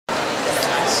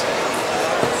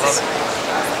Love it.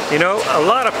 You know, a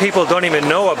lot of people don't even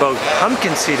know about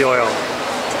pumpkin seed oil.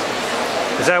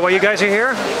 Is that why you guys are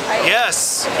here?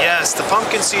 Yes, yes. The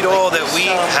pumpkin seed oil that we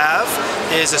have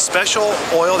is a special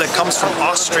oil that comes from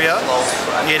Austria.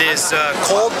 It is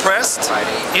cold pressed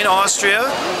in Austria,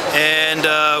 and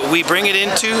we bring it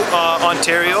into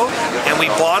Ontario, and we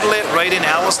bottle it right in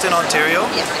Alliston, Ontario.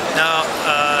 Now,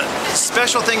 the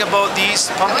special thing about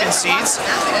these pumpkin seeds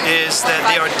is that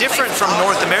they are different from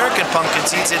North American pumpkin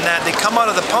seeds in that they come out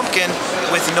of the pumpkin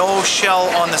with no shell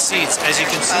on the seeds, as you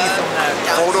can see from that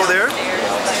photo there.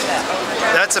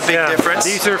 That's a big difference.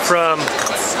 These are from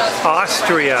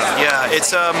Austria. Yeah,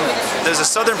 it's there's a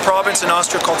southern province in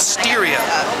Austria called Styria,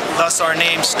 thus our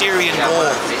name Styrian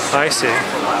Gold. I see.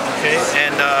 Okay,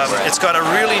 and it's got a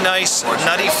really nice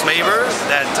nutty flavor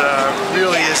that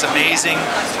really is amazing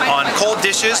on cold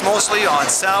dishes, mostly on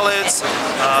salads,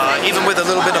 even with a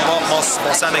little bit of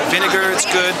balsamic vinegar, it's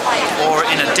good, or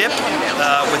in a dip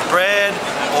with bread,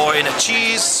 or in a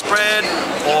cheese spread,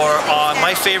 or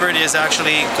my favorite is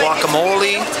actually guacamole.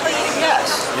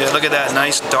 Yeah, look at that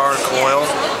nice dark oil.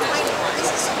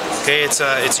 Okay,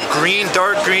 it's green,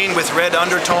 dark green with red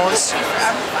undertones.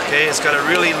 Okay, it's got a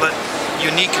really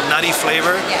unique nutty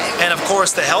flavor, and of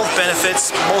course the health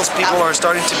benefits. Most people are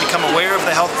starting to become aware of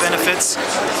the health benefits,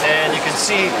 and you can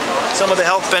see some of the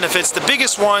health benefits. The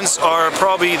biggest ones are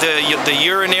probably the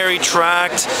urinary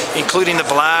tract, including the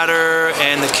bladder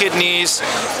and the kidneys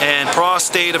and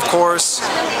prostate, of course.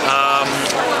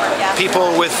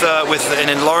 People with an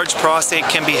enlarged prostate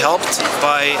can be helped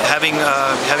by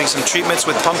having some treatments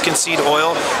with pumpkin seed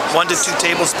oil. 1 to 2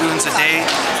 tablespoons a day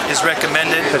is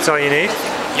recommended. That's all you need?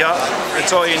 Yeah,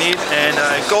 that's all you need, and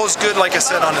it goes good, like I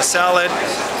said, on a salad.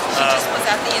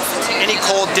 Any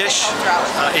cold dish.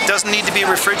 It doesn't need to be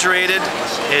refrigerated.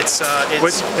 It's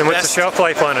what's the shelf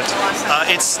life on it?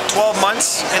 It's 12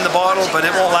 months in the bottle, but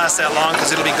it won't last that long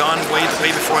because it'll be gone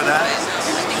way before that.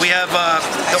 We have the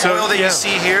oil that you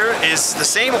see here is the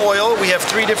same oil. We have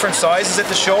 3 different sizes at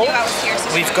the show.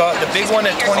 We've got the big one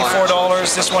at $24,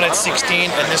 this one at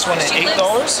 $16, and this one at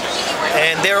 $8.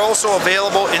 And they're also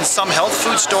available in some health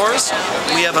food stores.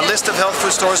 We have a list of health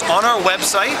food stores on our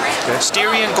website,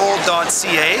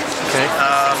 styriangold.ca.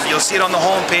 You'll see it on the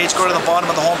home page. Go to the bottom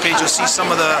of the home page. You'll see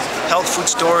some of the health food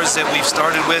stores that we've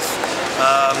started with.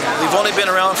 We've only been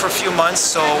around for a few months,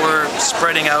 so we're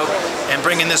spreading out and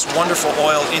bringing this wonderful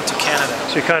oil into Canada.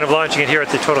 So you're kind of launching it here at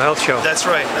the Total Health Show. That's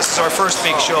right. This is our first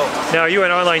big show. Now, are you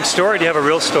an online store or do you have a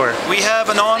real store? We have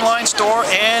an online store,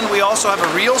 and we also have a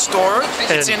real store.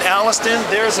 It's in Alliston.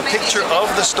 There's a picture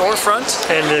of the storefront.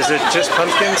 And is it just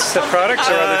pumpkins, the products,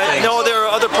 or other things? No, there are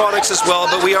other products as well,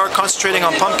 but we are concentrating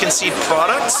on pumpkin seed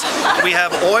products. We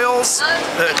have oils,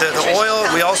 the oil.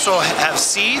 We also have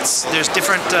seeds. There's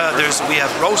different, we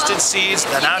have roasted seeds,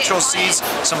 the natural seeds,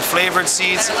 some flavored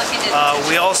seeds.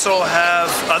 We also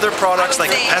have other products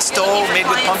like a pesto made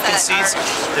with pumpkin seeds.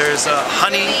 There's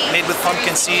honey made with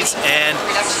pumpkin seeds, and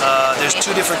there's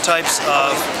 2 different types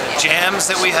of jams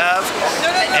that we have.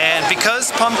 And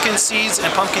because pumpkin seeds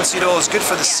and pumpkin seed oil is good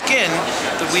for the skin,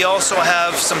 that we also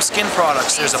have some skin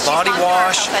products. There's a body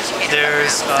wash,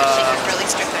 there's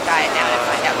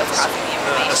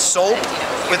a soap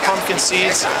with pumpkin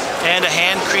seeds, and a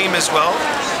hand cream as well.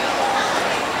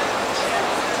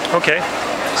 Okay.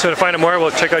 So to find out more,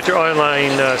 we'll check out your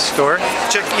online store.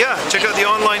 Check out the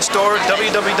online store,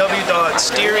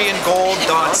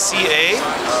 www.styriangold.ca,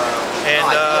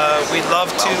 and we'd love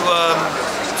to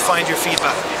find your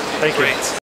feedback. Thank you. Great.